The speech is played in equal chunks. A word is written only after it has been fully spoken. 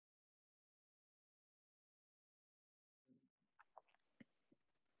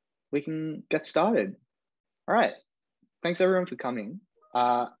we can get started. All right. Thanks everyone for coming.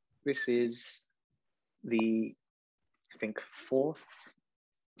 This is the, I think, fourth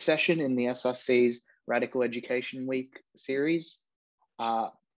session in the SRC's Radical Education Week series.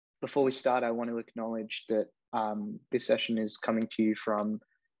 Before we start, I want to acknowledge that this session is coming to you from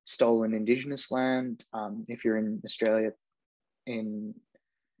stolen Indigenous land. If you're in Australia,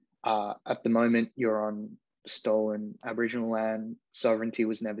 at the moment, you're on stolen Aboriginal land. Sovereignty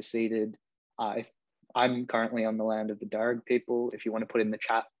was never ceded. If I'm currently on the land of the Darug people. If you want to put in the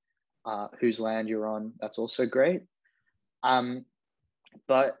chat whose land you're on, that's also great.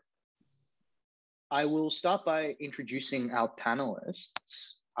 But I will start by introducing our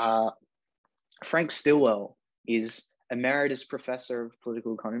panelists. Frank Stilwell is Emeritus Professor of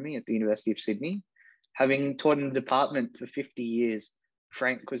Political Economy at the University of Sydney. Having taught in the department for 50 years,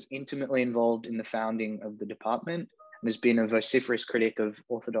 Frank was intimately involved in the founding of the department and has been a vociferous critic of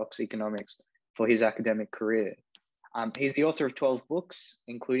orthodox economics for his academic career. He's the author of 12 books,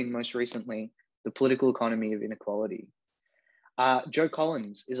 including most recently, The Political Economy of Inequality. Joe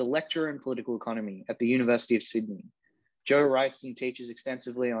Collins is a lecturer in political economy at the University of Sydney. Joe writes and teaches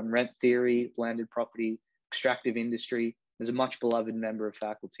extensively on rent theory, landed property, extractive industry, is a much beloved member of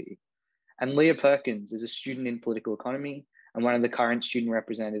faculty. And Lia Perkins is a student in political economy and one of the current student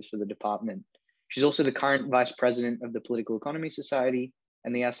representatives for the department. She's also the current vice president of the Political Economy Society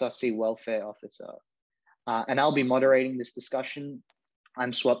and the SRC Welfare Officer. And I'll be moderating this discussion.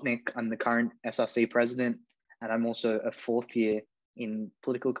 I'm Swapnik, I'm the current SRC president, and I'm also a fourth year in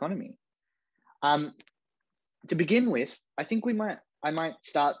political economy. To begin with, I think I might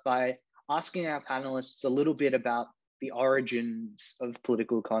start by asking our panelists a little bit about the origins of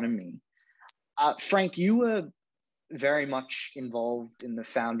political economy. Frank, you were very much involved in the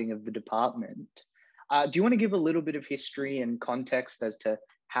founding of the department. Do you want to give a little bit of history and context as to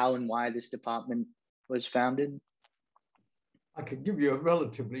how and why this department was founded? I could give you a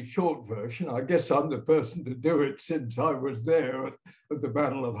relatively short version. I guess I'm the person to do it since I was there at the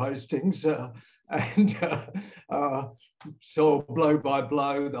Battle of Hastings and saw blow by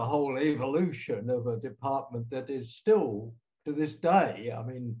blow the whole evolution of a department that is still, to this day, I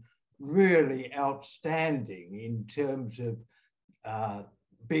mean, really outstanding in terms of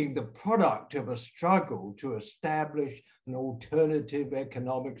being the product of a struggle to establish an alternative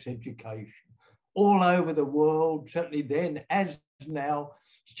economics education. All over the world, certainly then as now,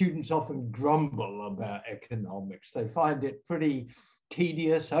 students often grumble about economics. They find it pretty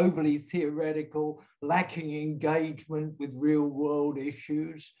tedious, overly theoretical, lacking engagement with real world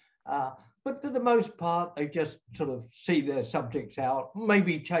issues. But for the most part, they just sort of see their subjects out,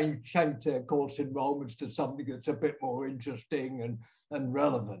 maybe change their course enrollments to something that's a bit more interesting and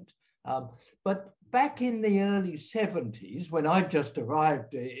relevant. But back in the early 70s, when I just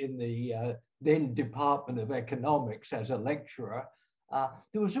arrived in the then Department of Economics as a lecturer,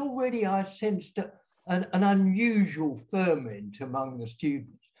 there was already, I sensed, an unusual ferment among the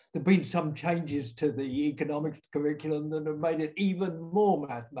students. There've been some changes to the economics curriculum that have made it even more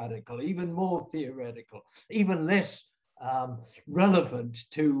mathematical, even more theoretical, even less relevant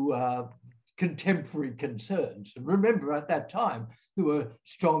to contemporary concerns. And remember, at that time, there were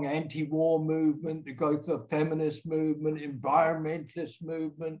strong anti-war movement, the growth of feminist movement, environmentalist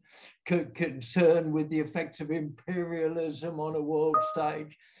movement, concern with the effects of imperialism on a world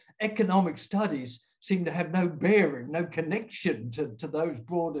stage. Economic studies seem to have no bearing, no connection to those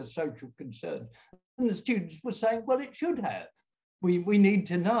broader social concerns. And the students were saying, well, it should have. We need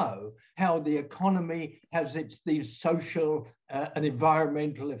to know how the economy has these social and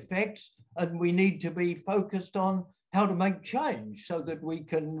environmental effects, and we need to be focused on how to make change so that we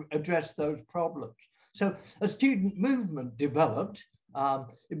can address those problems. So a student movement developed.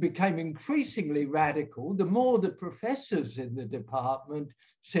 It became increasingly radical. The more the professors in the department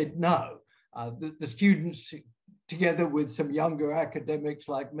said no, the students, together with some younger academics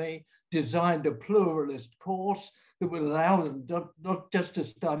like me, designed a pluralist course that would allow them not just to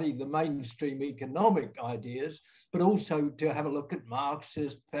study the mainstream economic ideas, but also to have a look at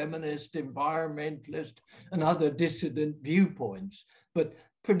Marxist, feminist, environmentalist, and other dissident viewpoints. But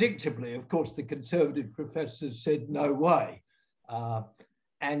predictably, of course, the conservative professors said no way.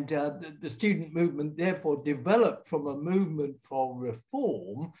 The student movement therefore developed from a movement for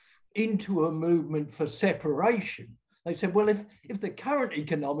reform into a movement for separation. They said, well, if the current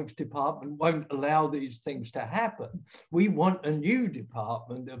economics department won't allow these things to happen, we want a new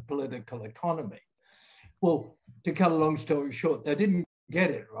department of political economy. Well, to cut a long story short, they didn't get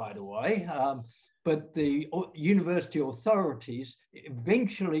it right away. but the university authorities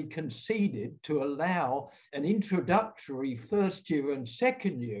eventually conceded to allow an introductory first year and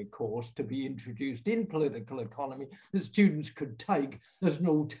second year course to be introduced in political economy that students could take as an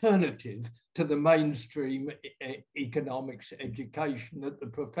alternative to the mainstream economics education that the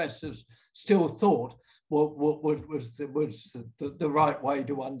professors still thought was the right way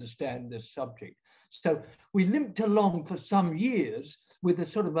to understand this subject. So we limped along for some years with a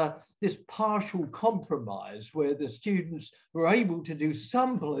sort of this partial compromise where the students were able to do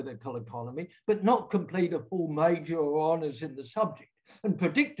some political economy, but not complete a full major or honours in the subject. And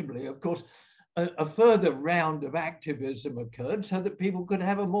predictably, of course, a further round of activism occurred so that people could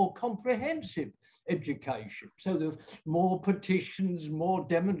have a more comprehensive education. So there were more petitions, more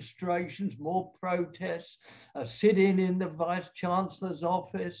demonstrations, more protests, a sit-in in the Vice-Chancellor's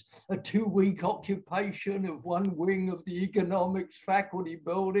office, a 2-week occupation of one wing of the economics faculty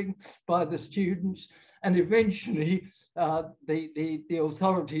building by the students. And eventually the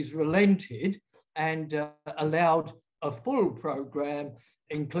authorities relented and allowed a full program,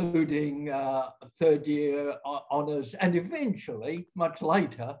 including third-year honours, and eventually, much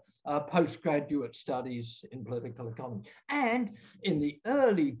later, postgraduate studies in political economy. And in the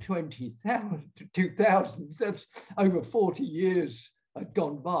early 2000s, that's over 40 years had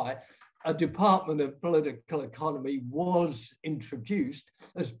gone by, a department of political economy was introduced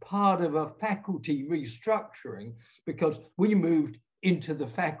as part of a faculty restructuring because we moved into the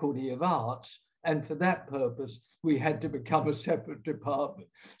Faculty of Arts. And for that purpose, we had to become a separate department.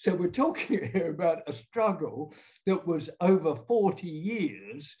 So we're talking here about a struggle that was over 40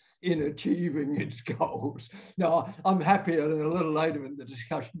 years in achieving its goals. Now, I'm happy a little later in the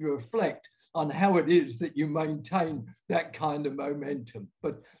discussion to reflect on how it is that you maintain that kind of momentum.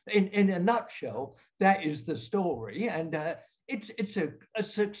 But in a nutshell, that is the story. And it's a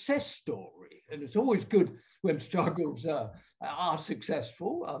success story. And it's always good when struggles are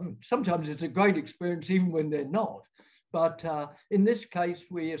successful. Sometimes it's a great experience even when they're not. But in this case,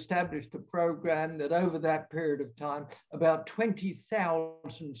 we established a program that over that period of time, about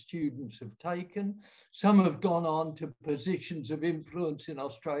 20,000 students have taken. Some have gone on to positions of influence in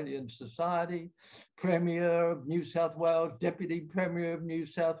Australian society, Premier of New South Wales, Deputy Premier of New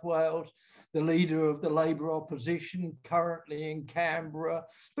South Wales, the leader of the Labor opposition currently in Canberra,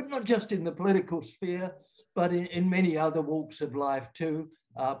 but not just in the political sphere, but in many other walks of life too,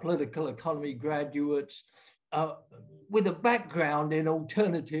 political economy graduates, with a background in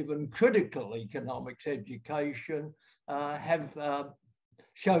alternative and critical economics education, have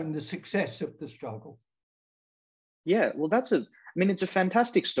shown the success of the struggle. Yeah, well, it's a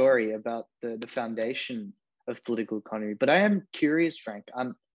fantastic story about the foundation of political economy. But I am curious, Frank,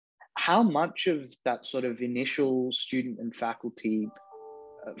 how much of that sort of initial student and faculty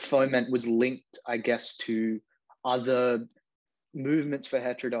foment was linked, I guess, to other movements for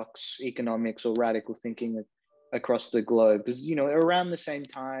heterodox economics or radical thinking across the globe? Because, around the same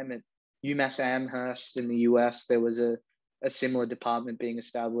time at UMass Amherst in the US, there was a similar department being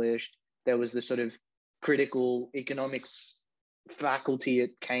established. There was the sort of critical economics faculty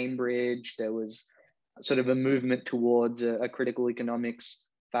at Cambridge. There was sort of a movement towards a critical economics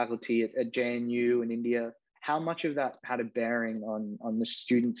faculty at JNU in India. How much of that had a bearing on the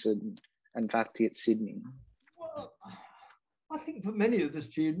students and faculty at Sydney? Well, I think for many of the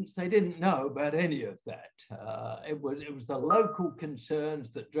students, they didn't know about any of that. It was the local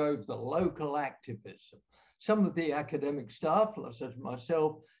concerns that drove the local activism. Some of the academic staff, such as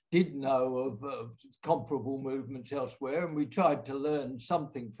myself, did know of comparable movements elsewhere, and we tried to learn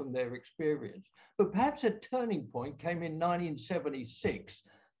something from their experience. But perhaps a turning point came in 1976.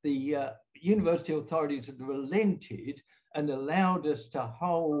 The university authorities had relented and allowed us to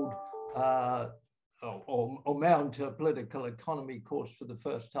hold or mount a political economy course for the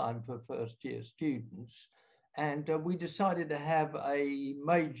first time for first-year students. And we decided to have a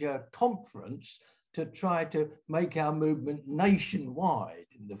major conference to try to make our movement nationwide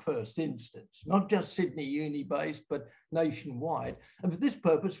in the first instance, not just Sydney Uni-based, but nationwide. And for this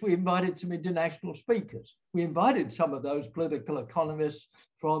purpose, we invited some international speakers. We invited some of those political economists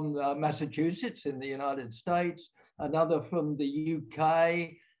from Massachusetts in the United States, another from the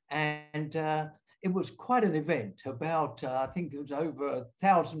UK, and it was quite an event. About, I think it was over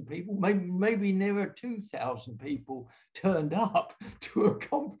 1,000 people, maybe nearer 2,000 people turned up to a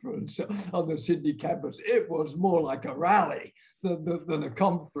conference on the Sydney campus. It was more like a rally than a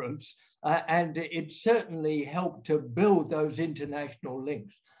conference. And it certainly helped to build those international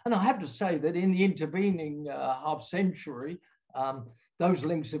links. And I have to say that in the intervening half century, those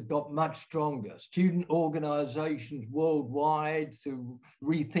links have got much stronger. Student organizations worldwide, through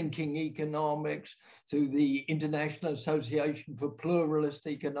Rethinking Economics, through the International Association for Pluralist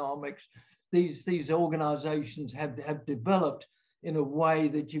Economics, these organizations have developed in a way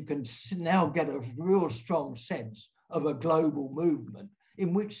that you can now get a real strong sense of a global movement,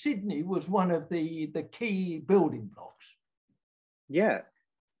 in which Sydney was one of the key building blocks. Yeah,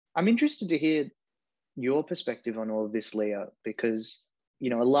 I'm interested to hear your perspective on all of this, Lia, because a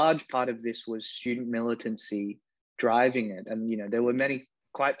large part of this was student militancy driving it, and there were many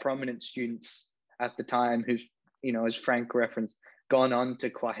quite prominent students at the time who've, as Frank referenced, gone on to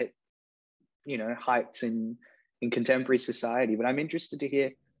quite heights in contemporary society. But I'm interested to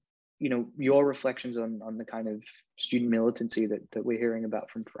hear your reflections on the kind of student militancy that we're hearing about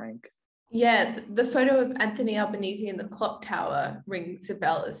from Frank. Yeah, the photo of Anthony Albanese in the clock tower rings a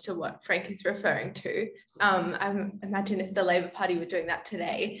bell as to what Frank is referring to. I imagine if the Labour Party were doing that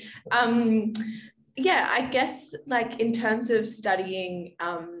today. Yeah, I guess like in terms of studying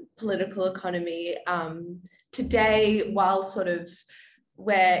political economy, today, while sort of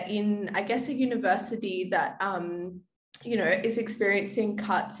we're in, I guess, a university that is experiencing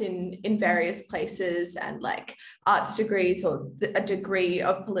cuts in various places, and like arts degrees or a degree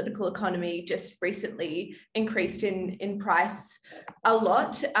of political economy just recently increased in price a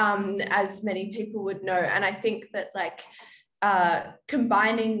lot, as many people would know. And I think that like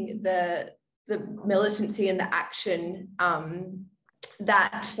combining the militancy and the action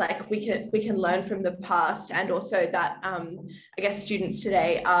that like we can learn from the past, and also that I guess students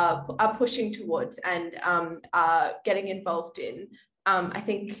today are pushing towards and are getting involved in, I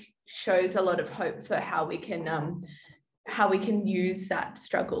think shows a lot of hope for how we can use that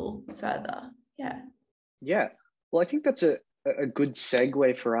struggle further. Yeah. Well, I think that's a good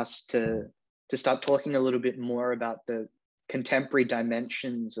segue for us to start talking a little bit more about the contemporary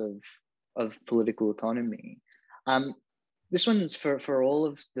dimensions of political economy. This one's for all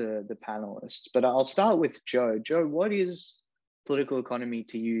of the panelists, but I'll start with Joe. Joe, what is political economy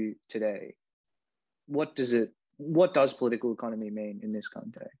to you today? What does political economy mean in this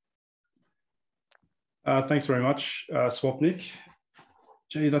context? Thanks very much, Swapnik.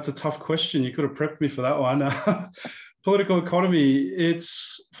 Gee, that's a tough question. You could have prepped me for that one. Political economy,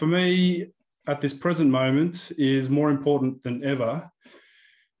 it's, for me, at this present moment, is more important than ever,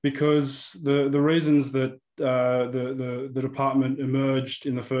 because the reasons that the department emerged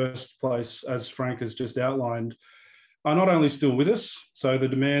in the first place, as Frank has just outlined, are not only still with us. So the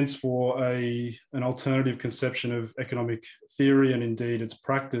demands for an alternative conception of economic theory and indeed its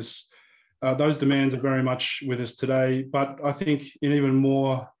practice, those demands are very much with us today, but I think in even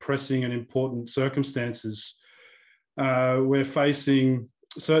more pressing and important circumstances. We're facing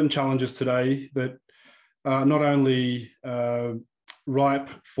certain challenges today that are not only ripe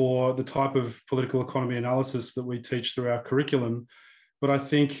for the type of political economy analysis that we teach through our curriculum, but I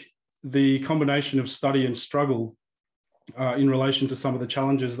think the combination of study and struggle in relation to some of the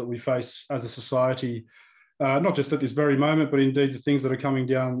challenges that we face as a society, not just at this very moment, but indeed the things that are coming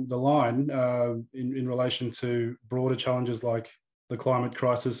down the line in relation to broader challenges like the climate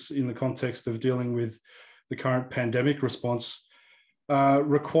crisis in the context of dealing with the current pandemic response,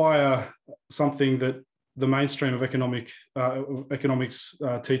 require something that the mainstream of economics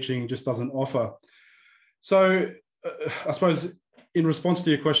teaching just doesn't offer. So I suppose in response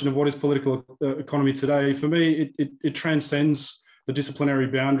to your question of what is political economy today, for me, it transcends the disciplinary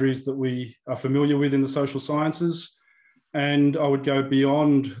boundaries that we are familiar with in the social sciences. And I would go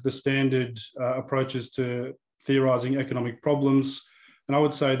beyond the standard approaches to theorizing economic problems. And I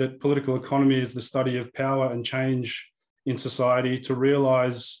would say that political economy is the study of power and change in society to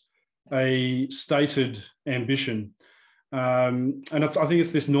realize a stated ambition. And I think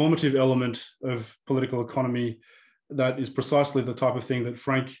it's this normative element of political economy that is precisely the type of thing that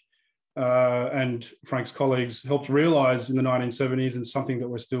Frank and Frank's colleagues helped realize in the 1970s, and something that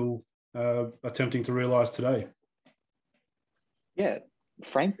we're still attempting to realize today. Yeah.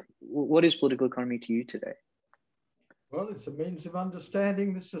 Frank, what is political economy to you today? Well, it's a means of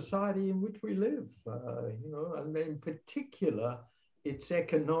understanding the society in which we live, and in particular, its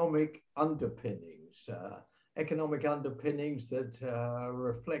economic underpinnings that are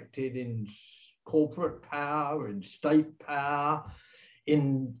reflected in corporate power, in state power,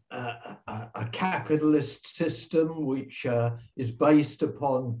 in a capitalist system which is based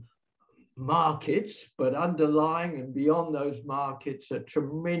upon markets, but underlying and beyond those markets are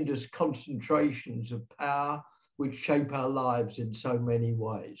tremendous concentrations of power which shape our lives in so many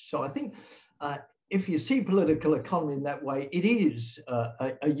ways. So I think if you see political economy in that way, it is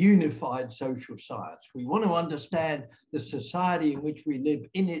a unified social science. We want to understand the society in which we live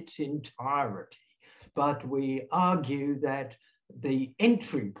in its entirety, but we argue that the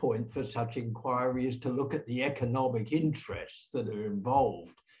entry point for such inquiry is to look at the economic interests that are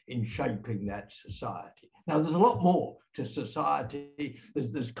involved in shaping that society. Now, there's a lot more to society.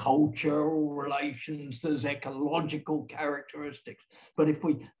 There's cultural relations, there's ecological characteristics. But if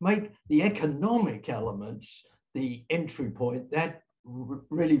we make the economic elements the entry point, that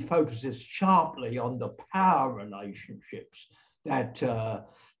really focuses sharply on the power relationships that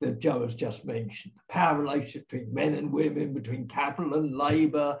Joe has just mentioned. The power relationship between men and women, between capital and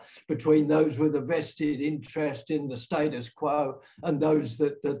labor, between those with a vested interest in the status quo and those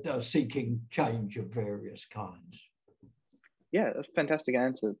that are seeking change of various kinds. Yeah, that's a fantastic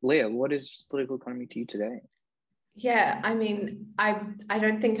answer. Lia, what is political economy to you today? Yeah, I mean, I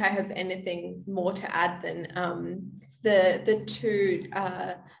don't think I have anything more to add than the two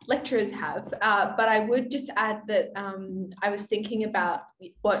lecturers have, but I would just add that I was thinking about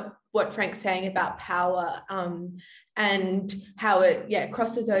what Frank's saying about power and how it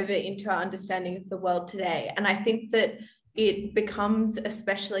crosses over into our understanding of the world today. And I think that it becomes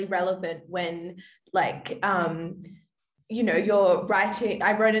especially relevant when, like, you know, you're writing.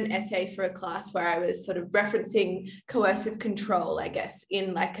 I wrote an essay for a class where I was sort of referencing coercive control, I guess, in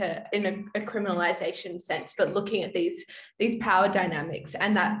a criminalization sense, but looking at these power dynamics,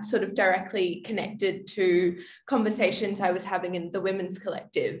 and that sort of directly connected to conversations I was having in the women's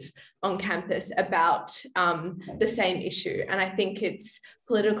collective on campus about the same issue. And I think it's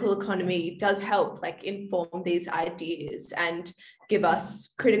political economy does help like inform these ideas and give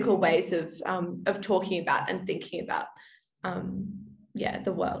us critical ways of talking about and thinking about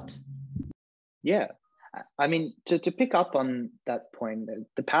the world. Yeah, I mean, to pick up on that point,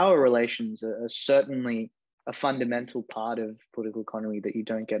 the power relations are certainly a fundamental part of political economy that you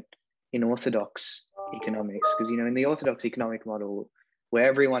don't get in orthodox economics. Because, you know, in the orthodox economic model, where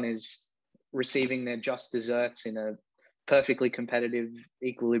everyone is receiving their just desserts in a perfectly competitive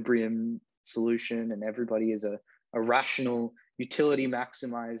equilibrium solution, and everybody is a rational, utility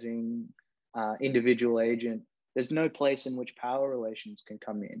maximizing individual agent, there's no place in which power relations can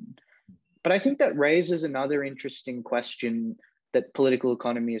come in. But I think that raises another interesting question that political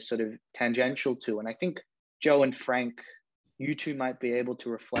economy is sort of tangential to. And I think Joe and Frank, you two might be able to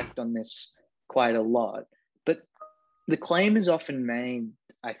reflect on this quite a lot. But the claim is often made,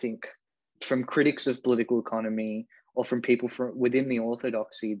 I think, from critics of political economy or from people from within the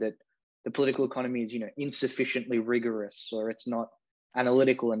orthodoxy, that the political economy is, you know, insufficiently rigorous, or it's not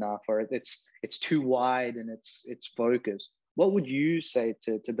analytical enough, or it's too wide and it's focused. What would you say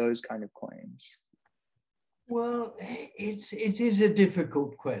to those kind of claims? Well, it is a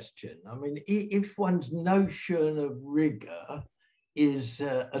difficult question. I mean, if one's notion of rigor is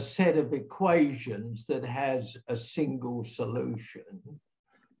a set of equations that has a single solution,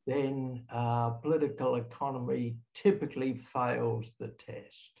 then political economy typically fails the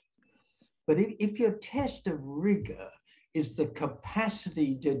test. But if your test of rigor is the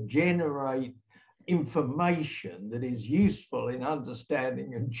capacity to generate information that is useful in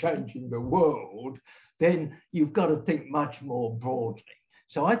understanding and changing the world, then you've got to think much more broadly.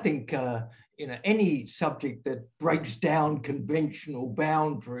 So I think any subject that breaks down conventional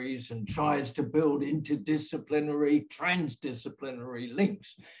boundaries and tries to build interdisciplinary, transdisciplinary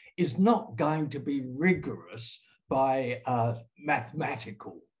links is not going to be rigorous by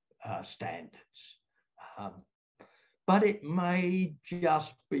mathematical standards. But it may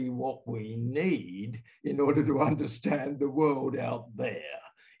just be what we need in order to understand the world out there,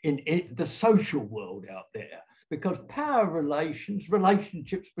 in the social world out there. Because power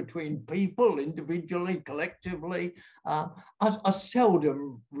relationships between people, individually, collectively, are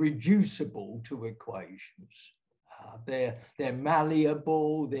seldom reducible to equations. They're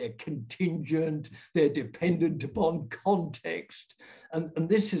malleable, they're contingent, they're dependent upon context. And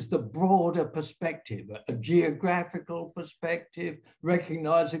this is the broader perspective, a geographical perspective,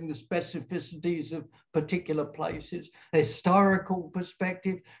 recognizing the specificities of particular places, a historical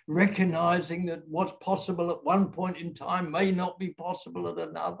perspective, recognizing that what's possible at one point in time may not be possible at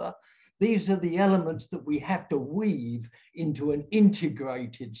another. These are the elements that we have to weave into an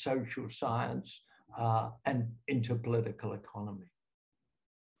integrated social science and into political economy.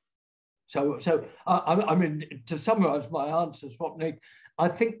 So I mean, to summarize my answer, Swapnik, I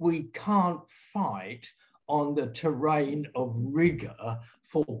think we can't fight on the terrain of rigor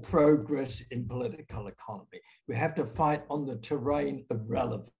for progress in political economy. We have to fight on the terrain of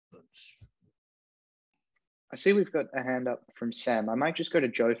relevance. I see we've got a hand up from Sam. I might just go to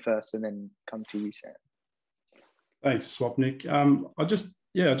Joe first and then come to you, Sam. Thanks, Swapnik. I just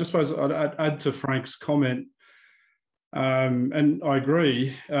suppose I'd add to Frank's comment, and I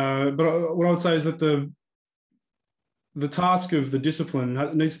agree. But what I would say is that the task of the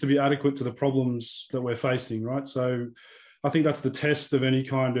discipline needs to be adequate to the problems that we're facing, right? So I think that's the test of any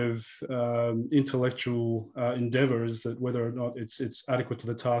kind of intellectual endeavor, is that whether or not it's adequate to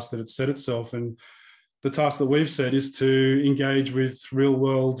the task that it's set itself. And the task that we've set is to engage with real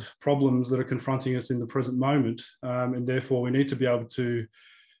world problems that are confronting us in the present moment. And therefore we need to be able to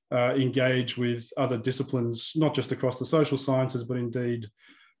engage with other disciplines, not just across the social sciences, but indeed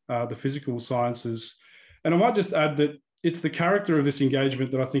the physical sciences. And I might just add that it's the character of this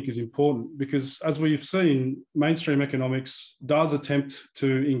engagement that I think is important, because as we've seen, mainstream economics does attempt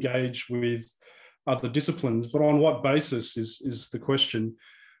to engage with other disciplines, but on what basis is the question.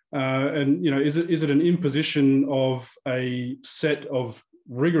 And is it an imposition of a set of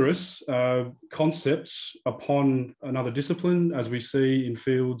rigorous concepts upon another discipline, as we see in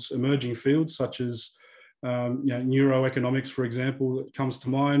emerging fields such as neuroeconomics, for example, that comes to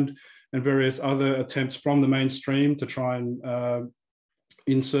mind, and various other attempts from the mainstream to try and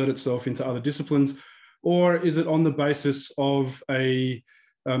insert itself into other disciplines? Or is it on the basis of a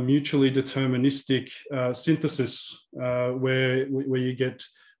mutually deterministic synthesis where you get,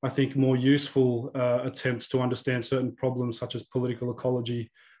 I think, more useful attempts to understand certain problems such as political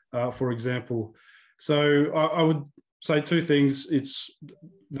ecology, for example? So I would say two things. It's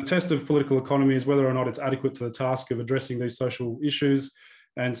the test of political economy is whether or not it's adequate to the task of addressing these social issues.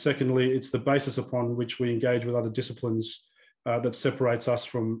 And secondly, it's the basis upon which we engage with other disciplines that separates us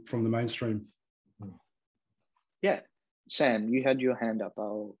from the mainstream. Yeah. Sam, you had your hand up.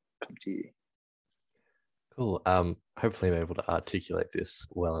 I'll come to you. Cool. Hopefully I'm able to articulate this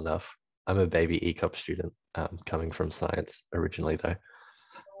well enough. I'm a baby ecop student, coming from science originally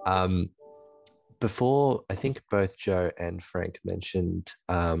though. Before, I think both Joe and Frank mentioned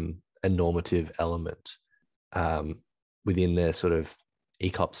a normative element within their sort of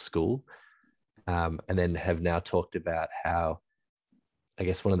ecop school, and then have now talked about how, I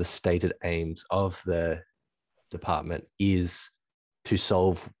guess, one of the stated aims of the department is to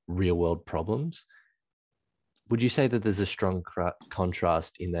solve real world problems. Would you say that there's a strong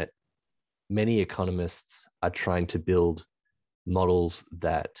contrast in that many economists are trying to build models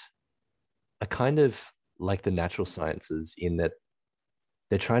that are kind of like the natural sciences, in that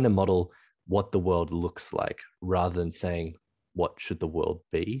they're trying to model what the world looks like rather than saying, what should the world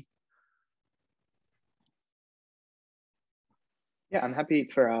be? Yeah, I'm happy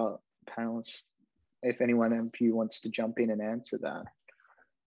for our panelists, if anyone of you wants to jump in and answer that.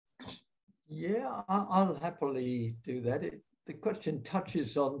 Yeah, I'll happily do that. The question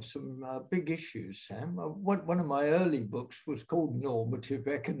touches on some big issues, Sam. One of my early books was called Normative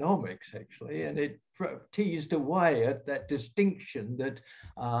Economics, actually, and it teased away at that distinction that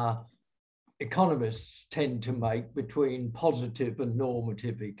economists tend to make between positive and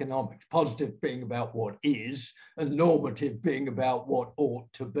normative economics. Positive being about what is, and normative being about what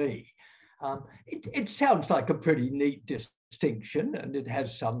ought to be. It sounds like a pretty neat distinction, and it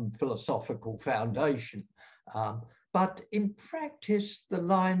has some philosophical foundation. But in practice, the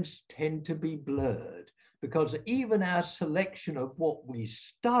lines tend to be blurred, because even our selection of what we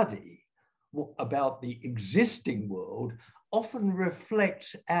study about the existing world often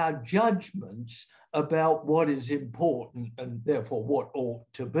reflects our judgments about what is important and therefore what ought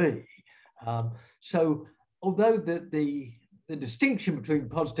to be. So although the distinction between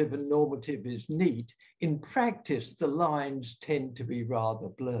positive and normative is neat, in practice, the lines tend to be rather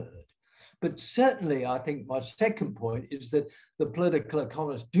blurred. But certainly, I think my second point is that the political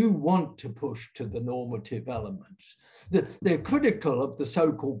economists do want to push to the normative elements. They're critical of the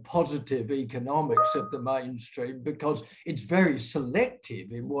so-called positive economics of the mainstream because it's very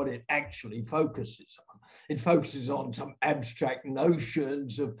selective in what it actually focuses on. It focuses on some abstract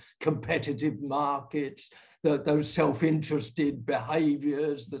notions of competitive markets, those self-interested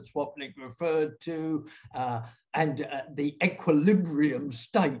behaviors that Swapnik referred to, and the equilibrium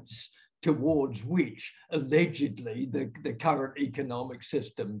states towards which allegedly the current economic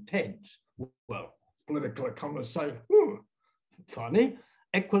system tends. Well, political economists say, funny,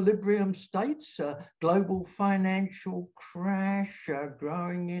 equilibrium states, global financial crash,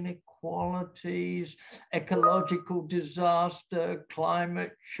 growing inequalities, ecological disaster,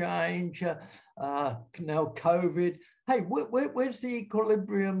 climate change, now COVID. Hey, where's the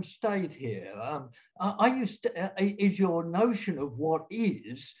equilibrium state here? Is your notion of what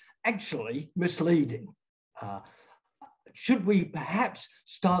is actually misleading? Should we perhaps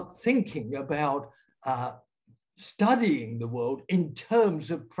start thinking about studying the world in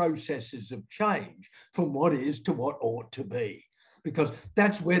terms of processes of change from what is to what ought to be, because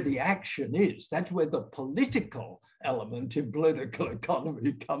that's where the action is. That's where the political element in political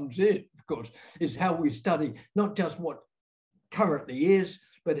economy comes in, of course, is how we study not just what currently is,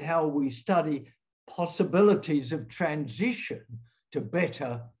 but how we study possibilities of transition to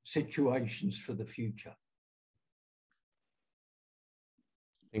better situations for the future.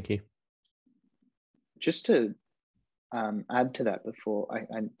 Thank you. Just to add to that before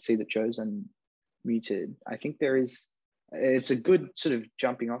I see that Joe's unmuted, I think it's a good sort of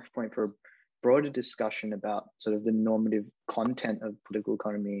jumping off point for a broader discussion about sort of the normative content of political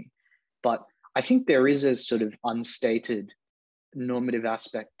economy. But I think there is a sort of unstated normative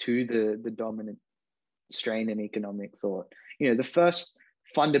aspect to the dominant strain in economic thought. You know, the first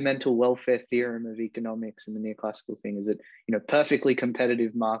fundamental welfare theorem of economics in the neoclassical thing is that, you know, perfectly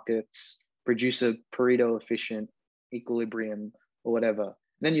competitive markets produce a Pareto efficient equilibrium or whatever. And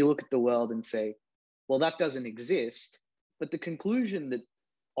then you look at the world and say, well, that doesn't exist. But the conclusion that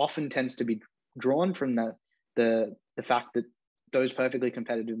often tends to be drawn from the fact that those perfectly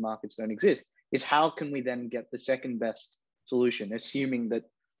competitive markets don't exist is how can we then get the second best solution, assuming that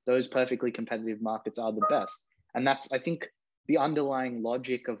those perfectly competitive markets are the best. And that's, I think, the underlying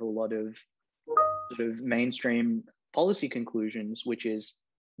logic of a lot of sort of mainstream policy conclusions, which is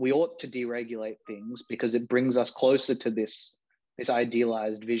we ought to deregulate things because it brings us closer to this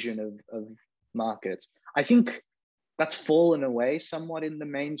idealized vision of markets. I think that's fallen away somewhat in the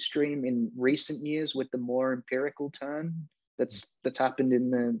mainstream in recent years with the more empirical turn that's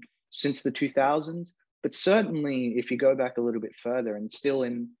happened since the 2000s. But certainly, if you go back a little bit further and still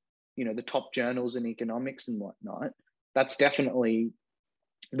in, you know, the top journals in economics and whatnot, that's definitely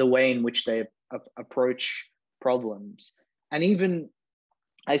the way in which they approach problems. And even,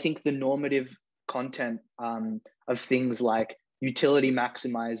 I think, the normative content of things like utility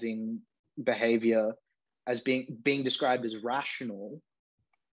maximizing behavior as being described as rational,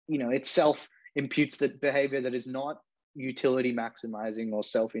 you know, itself imputes that behavior that is not utility maximizing or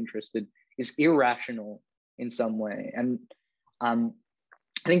self-interested is irrational in some way. And I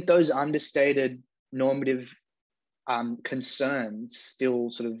think those understated normative concerns still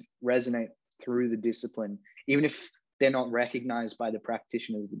sort of resonate through the discipline, even if they're not recognized by the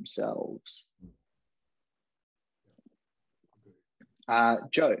practitioners themselves.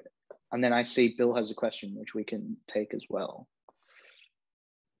 Joe, and then I see Bill has a question, which we can take as well.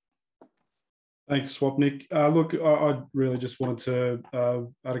 Thanks, Swapnik. Look, I really just wanted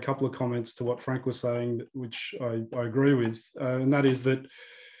to add a couple of comments to what Frank was saying, which I agree with, and that is that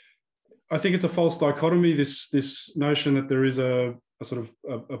I think it's a false dichotomy, this notion that there is a sort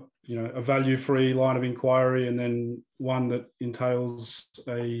of a value-free line of inquiry and then one that entails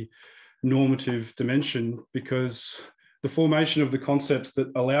a normative dimension, because the formation of the concepts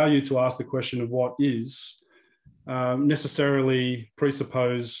that allow you to ask the question of what is necessarily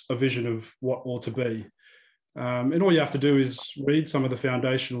presuppose a vision of what ought to be. And all you have to do is read some of the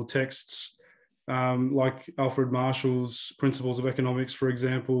foundational texts, like Alfred Marshall's Principles of Economics, for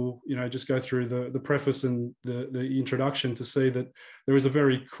example. You know, just go through the preface and the introduction to see that there is a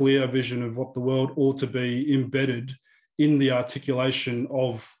very clear vision of what the world ought to be embedded in the articulation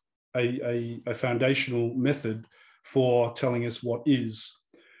of a foundational method for telling us what is.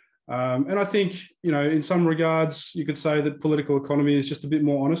 And I think, you know, in some regards, you could say that political economy is just a bit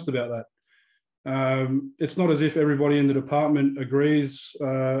more honest about that. It's not as if everybody in the department agrees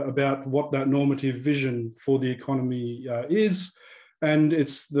about what that normative vision for the economy is. And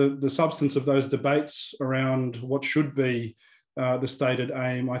it's the substance of those debates around what should be the stated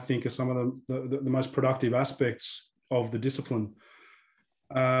aim, I think, are some of the most productive aspects of the discipline.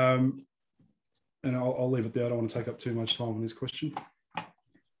 And I'll leave it there. I don't want to take up too much time on this question.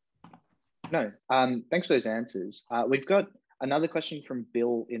 No, thanks for those answers. We've got another question from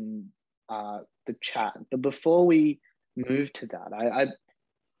Bill in the chat, but before we move to that, I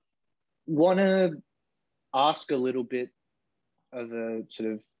want to ask a little bit of a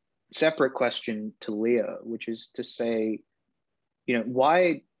sort of separate question to Lia, which is to say, you know,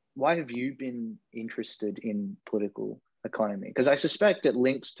 why have you been interested in political economy? Because I suspect it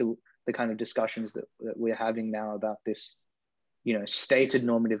links to the kind of discussions that we're having now about this, you know, stated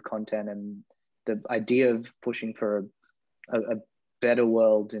normative content and the idea of pushing for a better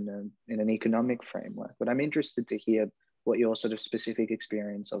world in an economic framework. But I'm interested to hear what your sort of specific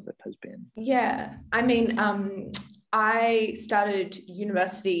experience of it has been. Yeah, I mean, I started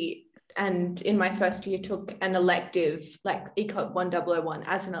university and in my first year took an elective, like Econ 1001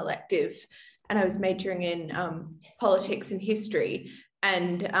 as an elective, and I was majoring in politics and history.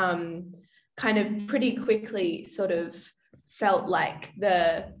 And kind of pretty quickly sort of felt like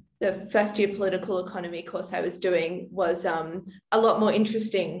the first year political economy course I was doing was a lot more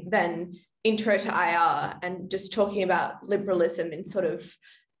interesting than Intro to IR, and just talking about liberalism in sort of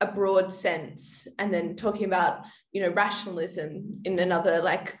a broad sense, and then talking about, you know, rationalism in another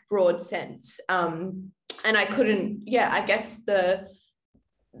like broad sense. And I couldn't, I guess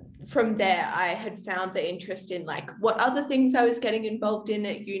from there I had found the interest in like what other things I was getting involved in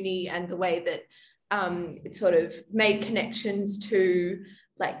at uni, and the way that it sort of made connections to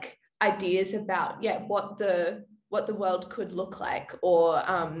like ideas about what the world could look like, or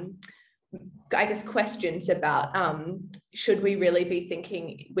I guess questions about should we really be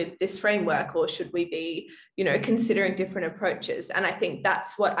thinking with this framework, or should we be, you know, considering different approaches? And I think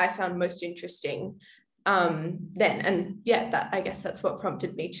that's what I found most interesting then. And that, I guess that's what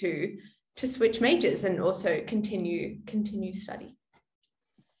prompted me to switch majors and also continue study.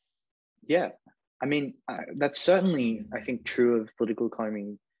 Yeah, I mean, that's certainly, I think, true of political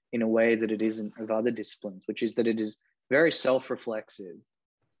economy in a way that it isn't of other disciplines, which is that it is very self-reflexive.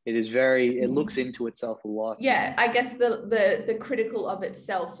 It is it looks into itself a lot. Yeah, I guess the critical of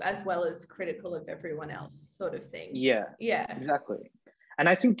itself as well as critical of everyone else sort of thing. Yeah, exactly. And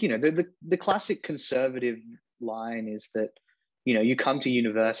I think, you know, the classic conservative line is that, you know, you come to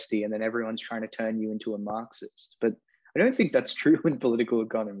university and then everyone's trying to turn you into a Marxist. But I don't think that's true in political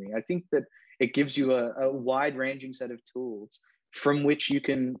economy. I think that it gives you a wide-ranging set of tools from which you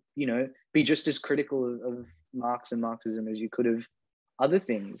can, you know, be just as critical of Marx and Marxism as you could have other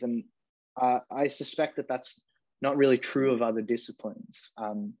things. And I suspect that that's not really true of other disciplines.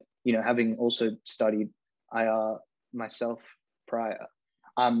 You know, having also studied IR myself prior.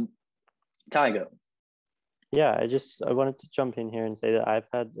 Tiger. Yeah, I wanted to jump in here and say that I've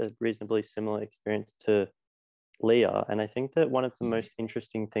had a reasonably similar experience to Lia. And I think that one of the most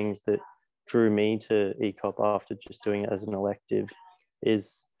interesting things that drew me to ECOP after just doing it as an elective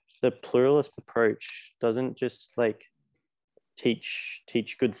is the pluralist approach doesn't just like teach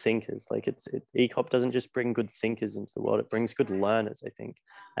good thinkers. Like ECOP doesn't just bring good thinkers into the world, it brings good learners, I think.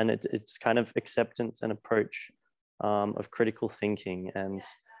 And it's kind of acceptance and approach of critical thinking and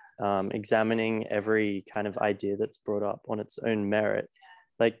examining every kind of idea that's brought up on its own merit.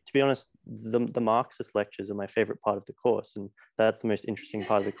 Like, to be honest, the Marxist lectures are my favorite part of the course, and that's the most interesting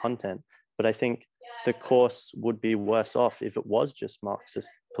part of the content. But I think the course would be worse off if it was just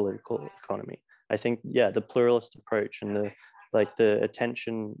Marxist political economy. I think, the pluralist approach and the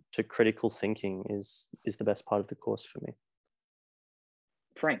attention to critical thinking is the best part of the course for me.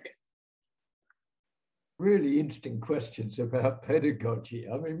 Frank. Really interesting questions about pedagogy.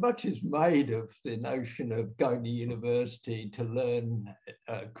 I mean, much is made of the notion of going to university to learn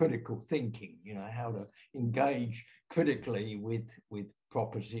critical thinking, you know, how to engage critically with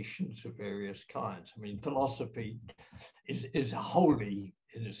propositions of various kinds. I mean, philosophy is wholly,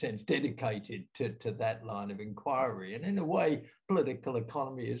 in a sense, dedicated to that line of inquiry. And in a way, political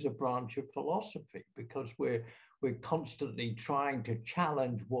economy is a branch of philosophy, because we're constantly trying to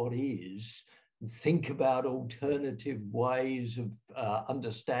challenge what is, think about alternative ways of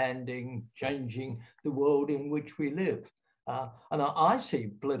understanding, changing the world in which we live. And I see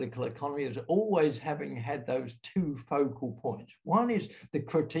political economy as always having had those two focal points. One is the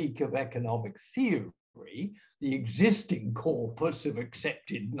critique of economic theory, the existing corpus of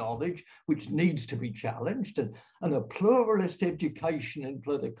accepted knowledge, which needs to be challenged. And a pluralist education in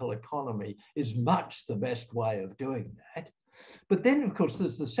political economy is much the best way of doing that. But then, of course,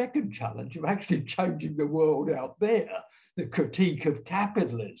 there's the second challenge of actually changing the world out there, the critique of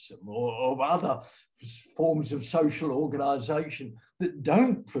capitalism or of other forms of social organization that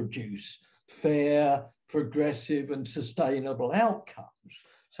don't produce fair, progressive, and sustainable outcomes.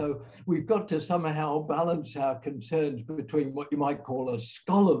 So we've got to somehow balance our concerns between what you might call a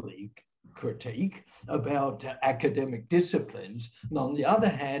scholarly critique about academic disciplines, and on the other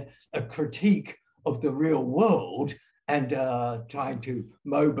hand, a critique of the real world, and trying to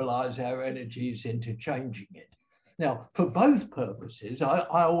mobilize our energies into changing it. Now, for both purposes,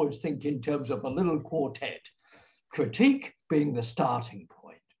 I always think in terms of a little quartet, critique being the starting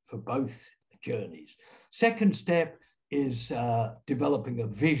point for both journeys. Second step is developing a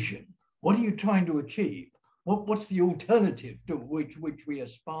vision. What are you trying to achieve? What's the alternative to which we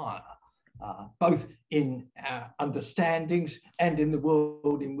aspire, both in our understandings and in the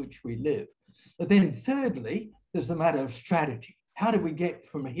world in which we live? But then thirdly, there's the matter of strategy. How do we get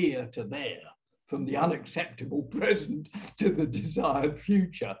from here to there, from the unacceptable present to the desired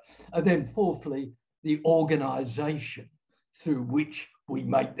future? And then fourthly, the organization through which we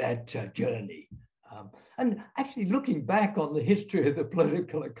make that journey. And actually looking back on the history of the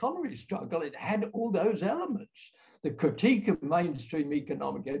political economy struggle, it had all those elements. The critique of mainstream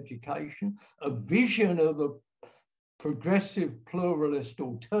economic education, a vision of a progressive pluralist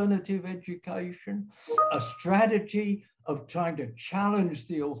alternative education, a strategy of trying to challenge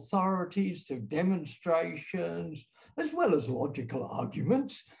the authorities through demonstrations, as well as logical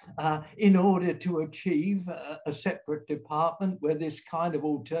arguments, in order to achieve a separate department where this kind of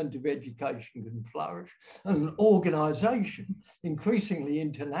alternative education can flourish, and an organization increasingly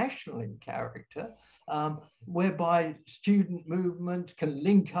international in character, whereby student movement can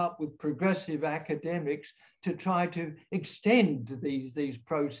link up with progressive academics to try to extend these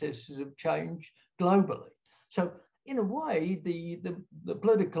processes of change globally. So in a way, the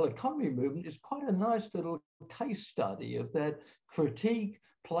political economy movement is quite a nice little case study of that critique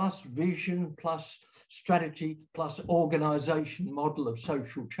plus vision plus strategy plus organization model of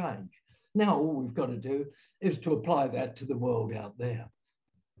social change. Now all we've got to do is to apply that to the world out there.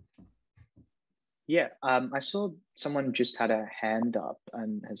 Yeah, I saw someone just had a hand up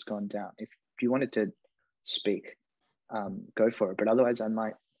and has gone down. If you wanted to speak, go for it. But otherwise, I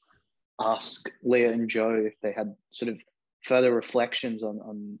might ask Leah and Joe if they had sort of further reflections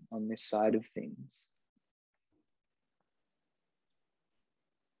on this side of things.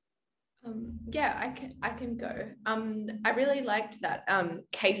 Yeah, I can go. I really liked that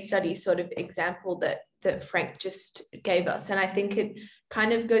case study sort of example that Frank just gave us, and I think it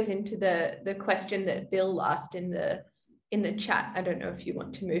kind of goes into the question that Bill asked in the chat. I don't know if you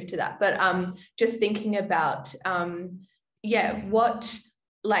want to move to that, but just thinking about what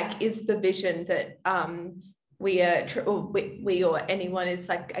is the vision that we or anyone is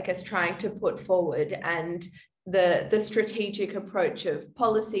I guess trying to put forward, and the strategic approach of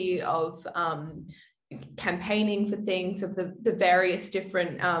policy, of campaigning for things, of the various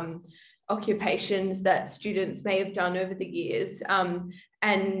different occupations that students may have done over the years, and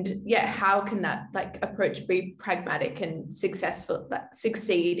how can that approach be pragmatic and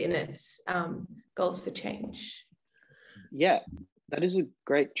succeed in its goals for change? Yeah, that is a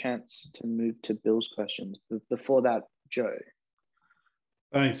great chance to move to Bill's questions. Before that, Joe.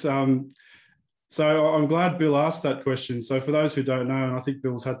 Thanks. So I'm glad Bill asked that question. So for those who don't know, and I think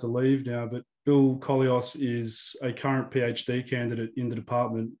Bill's had to leave now, but Bill Collios is a current PhD candidate in the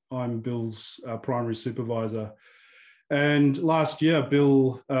department. I'm Bill's primary supervisor. And last year,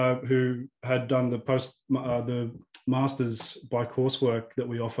 Bill, who had done the master's by coursework that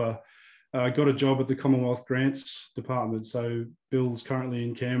we offer, got a job at the Commonwealth Grants Department. So Bill's currently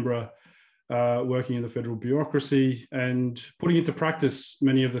in Canberra, working in the federal bureaucracy and putting into practice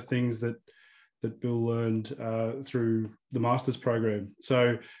many of the things that Bill learned through the master's program.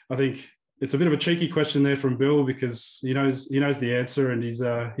 So I think it's a bit of a cheeky question there from Bill, because he knows the answer, and he's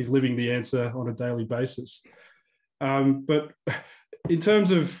living the answer on a daily basis. But in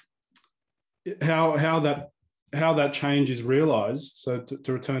terms of how that change is realised, so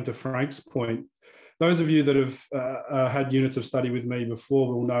to return to Frank's point, those of you that have had units of study with me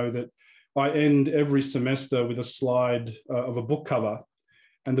before will know that I end every semester with a slide of a book cover.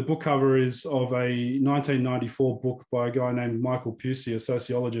 And the book cover is of a 1994 book by a guy named Michael Pusey, a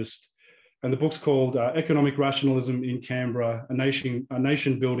sociologist. And the book's called Economic Rationalism in Canberra, a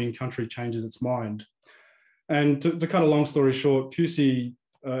nation-building country changes its mind. And to cut a long story short, Pusey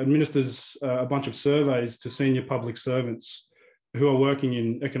administers a bunch of surveys to senior public servants who are working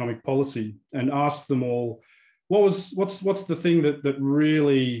in economic policy, and asks them all, what's the thing that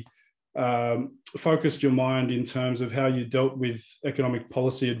really focused your mind in terms of how you dealt with economic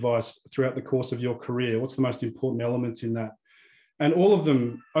policy advice throughout the course of your career? What's the most important elements in that? And all of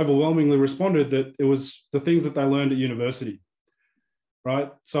them overwhelmingly responded that it was the things that they learned at university,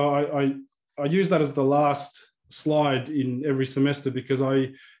 right? So I use that as the last slide in every semester, because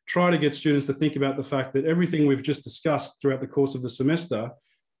I try to get students to think about the fact that everything we've just discussed throughout the course of the semester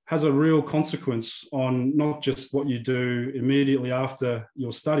has a real consequence on not just what you do immediately after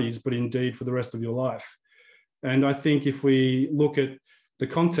your studies, but indeed for the rest of your life. And I think if we look at the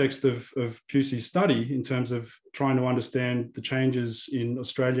context of Pusey's study in terms of trying to understand the changes in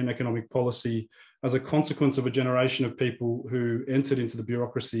Australian economic policy as a consequence of a generation of people who entered into the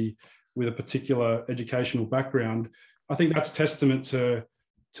bureaucracy with a particular educational background, I think that's testament to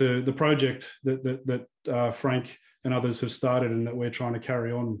the project that Frank and others have started and that we're trying to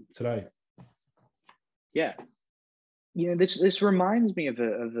carry on today. Yeah. This reminds me of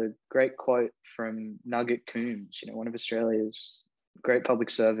a great quote from Nugget Coombs, one of Australia's great public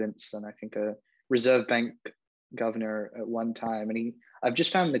servants, and I think a Reserve Bank governor at one time. And I've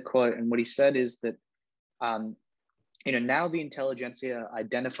just found the quote, and what he said is that, now the intelligentsia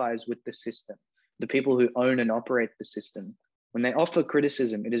identifies with the system, the people who own and operate the system, when they offer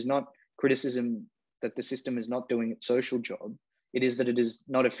criticism, it is not criticism that the system is not doing its social job. It is that it is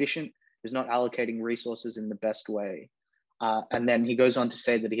not efficient, is not allocating resources in the best way. And then he goes on to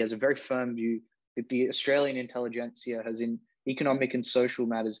say that he has a very firm view that the Australian intelligentsia has, in economic and social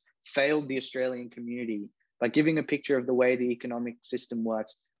matters, failed the Australian community by giving a picture of the way the economic system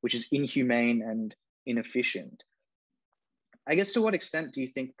works, which is inhumane and inefficient. I guess, to what extent do you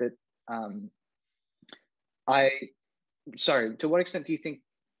think that, to what extent do you think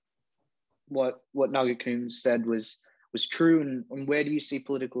what Nugget Coombs said was true, and where do you see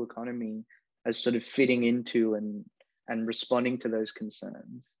political economy as sort of fitting into and responding to those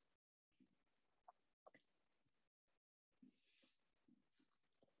concerns?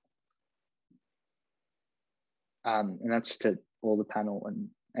 And that's to all the panel and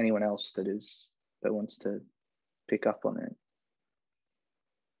anyone else that wants to pick up on it.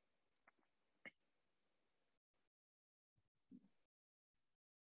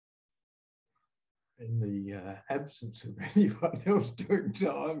 In the absence of anyone else doing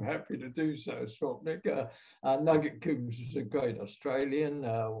so, I'm happy to do so, Swapnik. Nugget Coombs is a great Australian,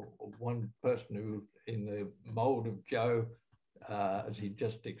 one person who, in the mould of Joe, as he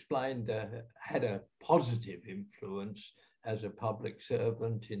just explained, had a positive influence as a public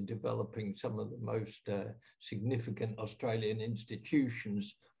servant in developing some of the most significant Australian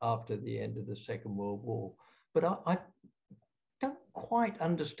institutions after the end of the Second World War. But I don't quite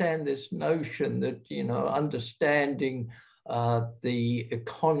understand this notion that, you know, understanding the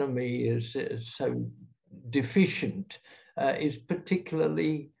economy is so deficient is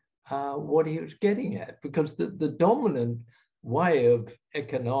particularly what he was getting at, because the dominant way of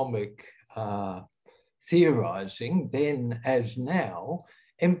economic theorizing, then as now,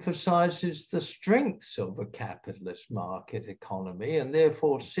 emphasizes the strengths of a capitalist market economy, and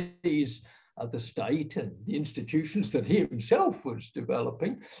therefore sees the state and the institutions that he himself was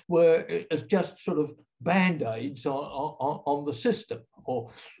developing were as just sort of band-aids on the system.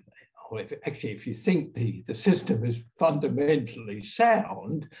 Or if you think the system is fundamentally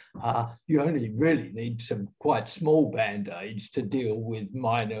sound, you only really need some quite small band-aids to deal with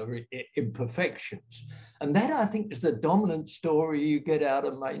minor imperfections. And that, I think, is the dominant story you get out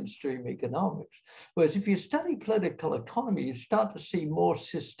of mainstream economics. Whereas if you study political economy, you start to see more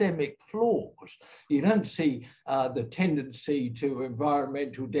systemic flaws. You don't see the tendency to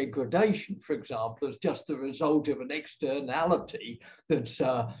environmental degradation, for example, as just the result of an externality that's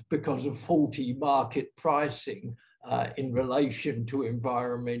because of faulty market pricing in relation to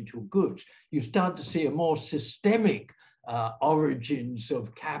environmental goods. You start to see a more systemic origins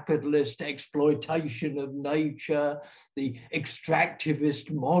of capitalist exploitation of nature, the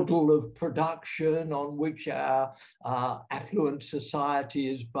extractivist model of production on which our affluent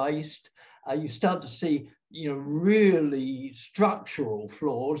society is based. You start to see, you know, really structural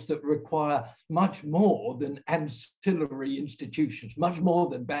flaws that require much more than ancillary institutions, much more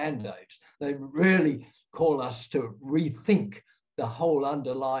than band-aids. They really call us to rethink the whole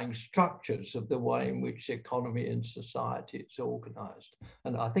underlying structures of the way in which economy and society is organized.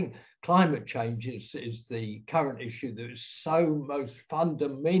 And I think climate change is the current issue that is so most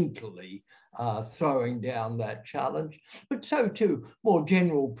fundamentally throwing down that challenge, but so too more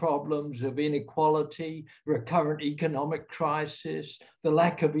general problems of inequality, recurrent economic crisis, the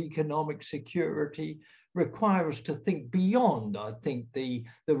lack of economic security, require us to think beyond, I think, the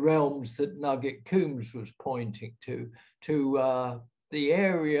realms that Nugget Coombs was pointing to the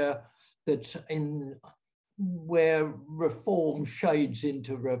area that's in where reform shades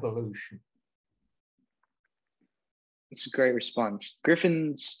into revolution. It's a great response.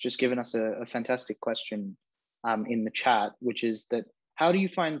 Griffin's just given us a fantastic question in the chat, which is that how do you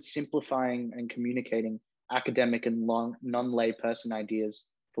find simplifying and communicating academic and non-lay person ideas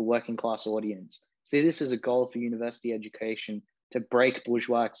for working class audience? See this as a goal for university education to break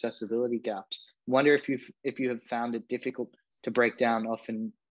bourgeois accessibility gaps. Wonder if you have found it difficult to break down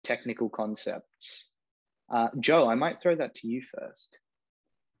often technical concepts. Joe, I might throw that to you first.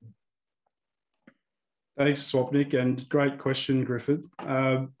 Thanks, Swapnik, and great question, Griffith.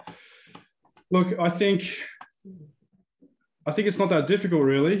 Look, I think it's not that difficult,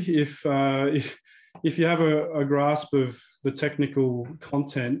 really. If you have a grasp of the technical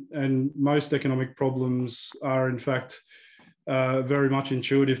content, and most economic problems are, in fact, very much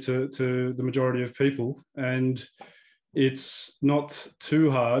intuitive to the majority of people, and it's not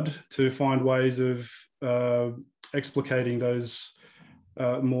too hard to find ways of explicating those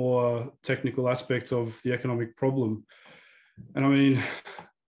more technical aspects of the economic problem. And I mean,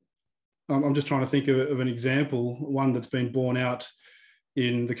 I'm just trying to think of an example, one that's been borne out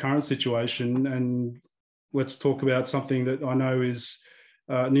in the current situation. And let's talk about something that I know is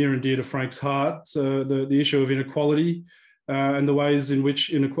near and dear to Frank's heart, the issue of inequality and the ways in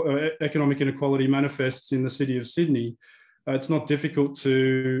which economic inequality manifests in the city of Sydney. It's not difficult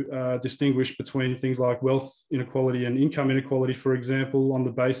to distinguish between things like wealth inequality and income inequality, for example, on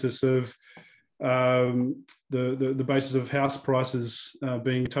the basis of the basis of house prices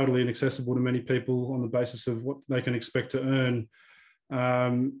being totally inaccessible to many people on the basis of what they can expect to earn.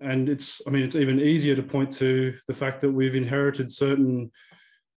 And it's even easier to point to the fact that we've inherited certain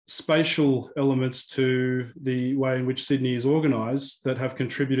spatial elements to the way in which Sydney is organised that have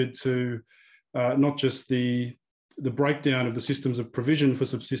contributed to not just the breakdown of the systems of provision for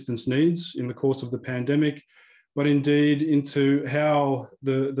subsistence needs in the course of the pandemic, but indeed into how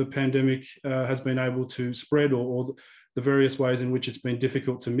the pandemic has been able to spread, or the various ways in which it's been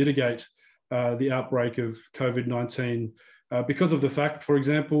difficult to mitigate the outbreak of COVID-19 because of the fact, for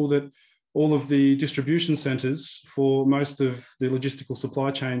example, that all of the distribution centres for most of the logistical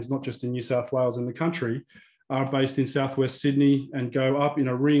supply chains, not just in New South Wales and the country, are based in southwest Sydney and go up in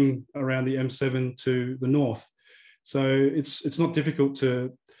a ring around the M7 to the north. So it's not difficult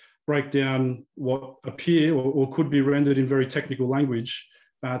to break down what appear or could be rendered in very technical language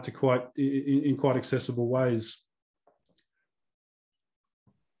to quite accessible ways.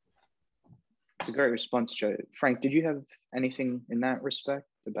 It's a great response, Joe. Frank, did you have anything in that respect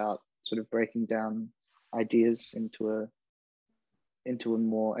about sort of breaking down ideas into a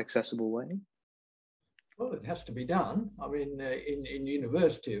more accessible way? Well, it has to be done. I mean, in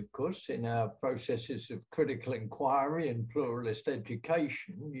university, of course, in our processes of critical inquiry and pluralist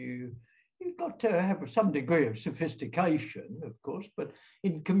education, you've got to have some degree of sophistication, of course, but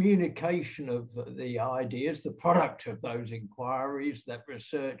in communication of the ideas, the product of those inquiries, that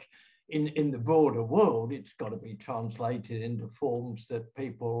research in the broader world, it's got to be translated into forms that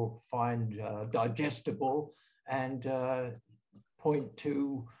people find digestible and point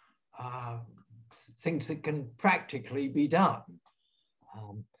to things that can practically be done.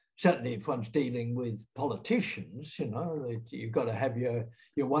 Certainly if one's dealing with politicians, you've got to have your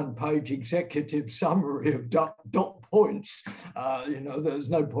one-page executive summary of dot points. There's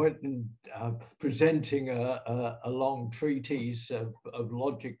no point in presenting a long treatise of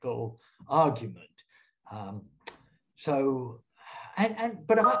logical argument. But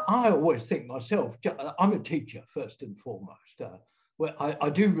I always think myself, I'm a teacher first and foremost. Well, I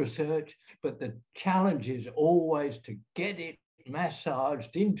do research, but the challenge is always to get it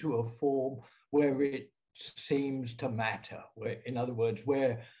massaged into a form where it seems to matter, where, in other words,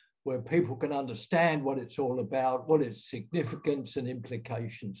 where people can understand what it's all about, what its significance and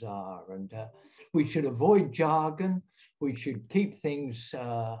implications are. And we should avoid jargon. We should keep things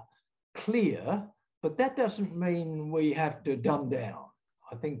clear, but that doesn't mean we have to dumb down.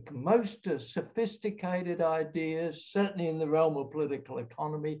 I think most sophisticated ideas, certainly in the realm of political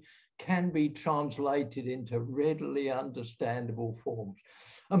economy, can be translated into readily understandable forms.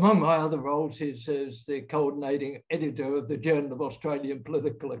 Among my other roles is as the coordinating editor of the Journal of Australian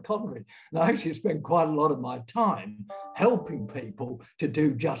Political Economy. And I actually spend quite a lot of my time helping people to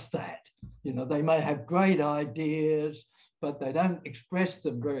do just that. They may have great ideas, but they don't express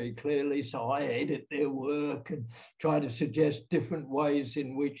them very clearly. So I edit their work and try to suggest different ways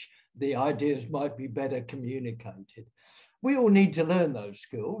in which the ideas might be better communicated. We all need to learn those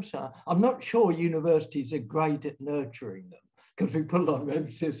skills. I'm not sure universities are great at nurturing them because we put a lot of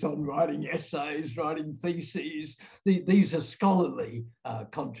emphasis on writing essays, writing theses. These are scholarly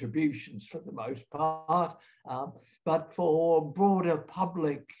contributions for the most part. But for broader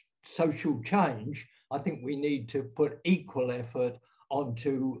public social change, I think we need to put equal effort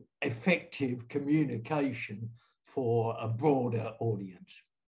onto effective communication for a broader audience.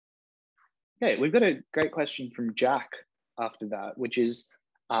 Okay, we've got a great question from Jack after that, which is,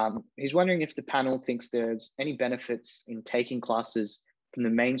 he's wondering if the panel thinks there's any benefits in taking classes from the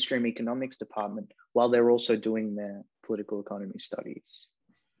mainstream economics department while they're also doing their political economy studies.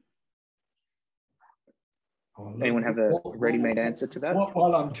 Anyone have a ready-made answer to that?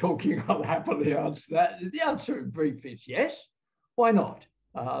 While I'm talking, I'll happily answer that. The answer in brief is yes. Why not?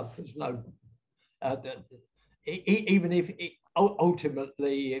 There's no, even if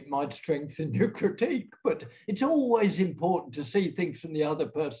ultimately it might strengthen your critique, but it's always important to see things from the other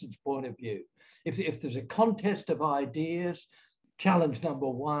person's point of view. If there's a contest of ideas, challenge number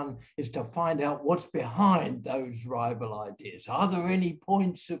one is to find out what's behind those rival ideas. Are there any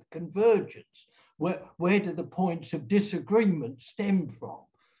points of convergence? Where do the points of disagreement stem from?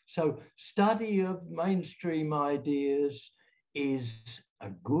 So study of mainstream ideas is a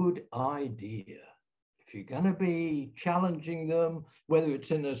good idea. if you're going to be challenging them, whether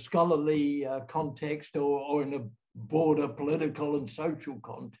it's in a scholarly context or in a broader political and social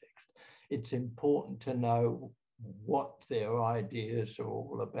context, it's important to know what their ideas are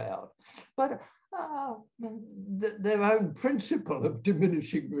all about. But their own principle of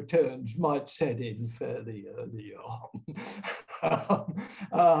diminishing returns might set in fairly early on.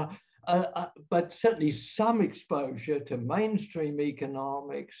 But certainly some exposure to mainstream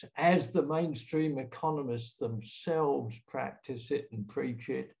economics as the mainstream economists themselves practice it and preach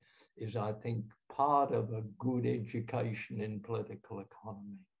it is, I think, part of a good education in political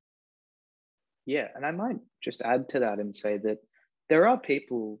economy. Yeah, and I might just add to that and say that there are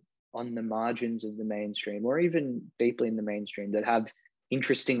people on the margins of the mainstream or even deeply in the mainstream that have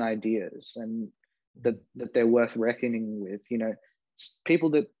interesting ideas and that they're worth reckoning with. You know,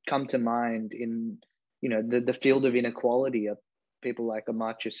 people that come to mind in, you know, the field of inequality are people like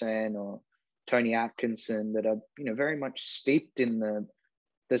Amartya Sen or Tony Atkinson that are, you know, very much steeped in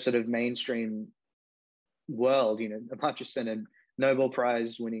the sort of mainstream world. You know, Amartya Sen, a Nobel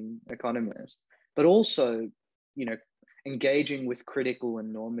Prize winning economist, but also, you know, engaging with critical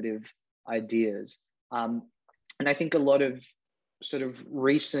and normative ideas. And I think a lot of sort of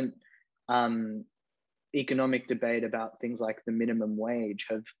recent economic debate about things like the minimum wage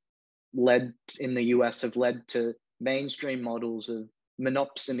have led to mainstream models of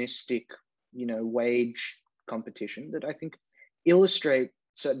monopsonistic, you know, wage competition that I think illustrate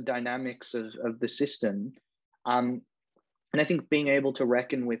certain dynamics of the system. And I think being able to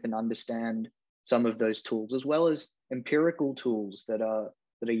reckon with and understand some of those tools, as well as empirical tools that are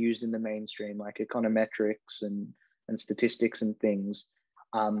used in the mainstream, like econometrics and statistics and things,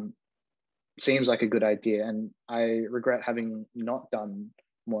 seems like a good idea. And I regret having not done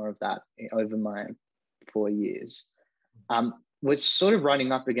more of that over my 4 years. We're sort of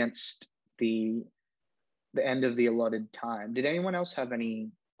running up against the end of the allotted time. Did anyone else have any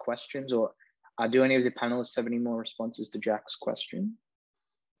questions, or do any of the panelists have any more responses to Jack's question?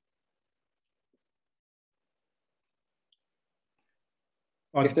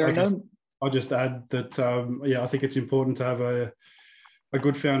 I'll just add that, yeah, I think it's important to have a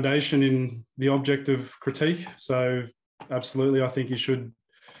good foundation in the object of critique. So absolutely, I think you should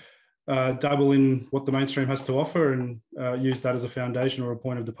dabble in what the mainstream has to offer and use that as a foundation or a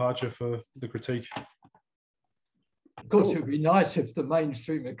point of departure for the critique. Of course, it would be nice if the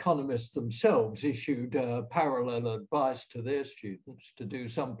mainstream economists themselves issued parallel advice to their students to do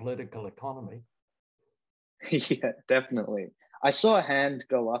some political economy. Yeah, definitely. I saw a hand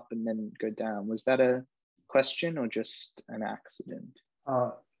go up and then go down. Was that a question or just an accident?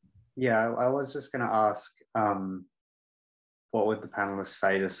 Yeah, I was just going to ask, what would the panelists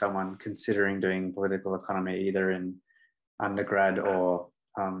say to someone considering doing political economy, either in undergrad or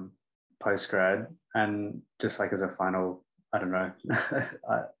postgrad? And just like as a final, I don't know,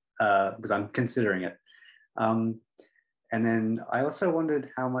 because I'm considering it. And then I also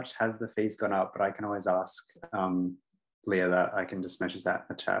wondered how much have the fees gone up, but I can always ask Lia that. I can just message that in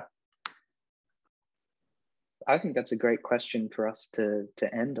the chat. I think that's a great question for us to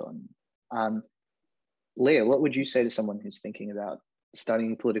end on. Lia, what would you say to someone who's thinking about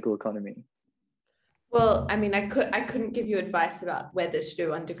studying political economy? Well, I mean, I couldn't give you advice about whether to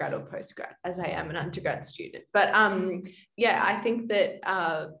do undergrad or postgrad, as I am an undergrad student. But yeah, I think that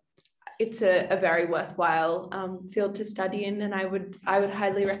it's a very worthwhile field to study in, and I would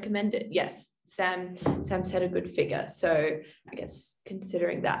highly recommend it. Yes, Sam said a good figure, so I guess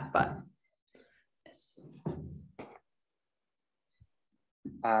considering that, but yes.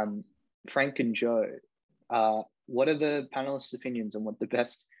 Frank and Joe, what are the panelists' opinions on what the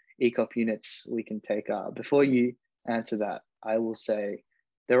best ECOP units we can take are? Before you answer that, I will say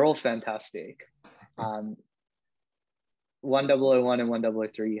they're all fantastic. 1001 and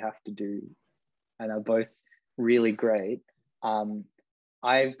 1003 you have to do, and are both really great.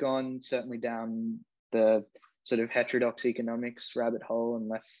 I've gone certainly down the sort of heterodox economics rabbit hole and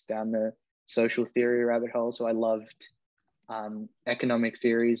less down the social theory rabbit hole. So I loved economic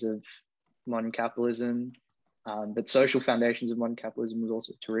theories of modern capitalism, but social foundations of modern capitalism was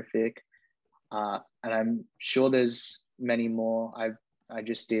also terrific. And I'm sure there's many more. I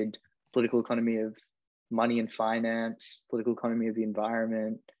just did political economy of money and finance, political economy of the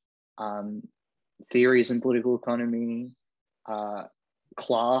environment, theories in political economy,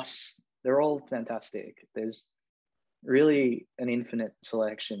 class. They're all fantastic. There's really an infinite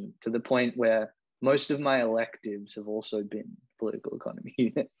selection, to the point where most of my electives have also been political economy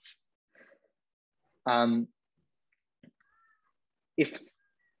units. Can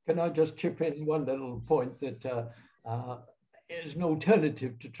I just chip in one little point that as an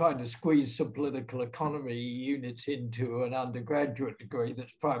alternative to trying to squeeze some political economy units into an undergraduate degree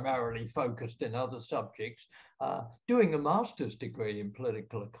that's primarily focused in other subjects, doing a master's degree in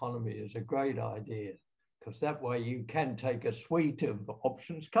political economy is a great idea, because that way you can take a suite of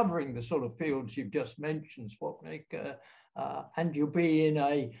options covering the sort of fields you've just mentioned, Swapnik, and you'll be in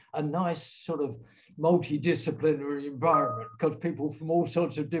a nice sort of multidisciplinary environment, because people from all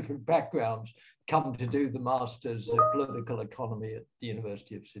sorts of different backgrounds come to do the Masters of Political Economy at the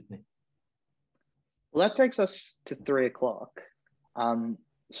University of Sydney. Well, that takes us to 3 o'clock.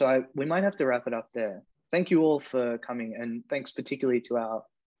 So we might have to wrap it up there. Thank you all for coming, and thanks particularly to our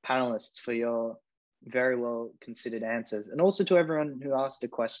panelists for your very well considered answers, and also to everyone who asked a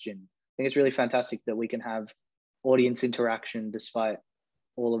question. I think it's really fantastic that we can have audience interaction despite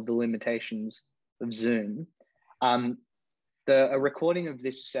all of the limitations of Zoom. A recording of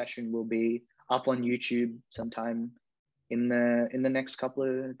this session will be up on YouTube sometime in the next couple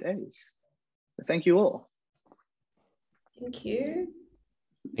of days. So thank you all. Thank you.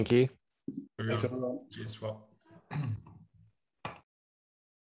 Thank you. Thanks, everyone. Cheers, Swap.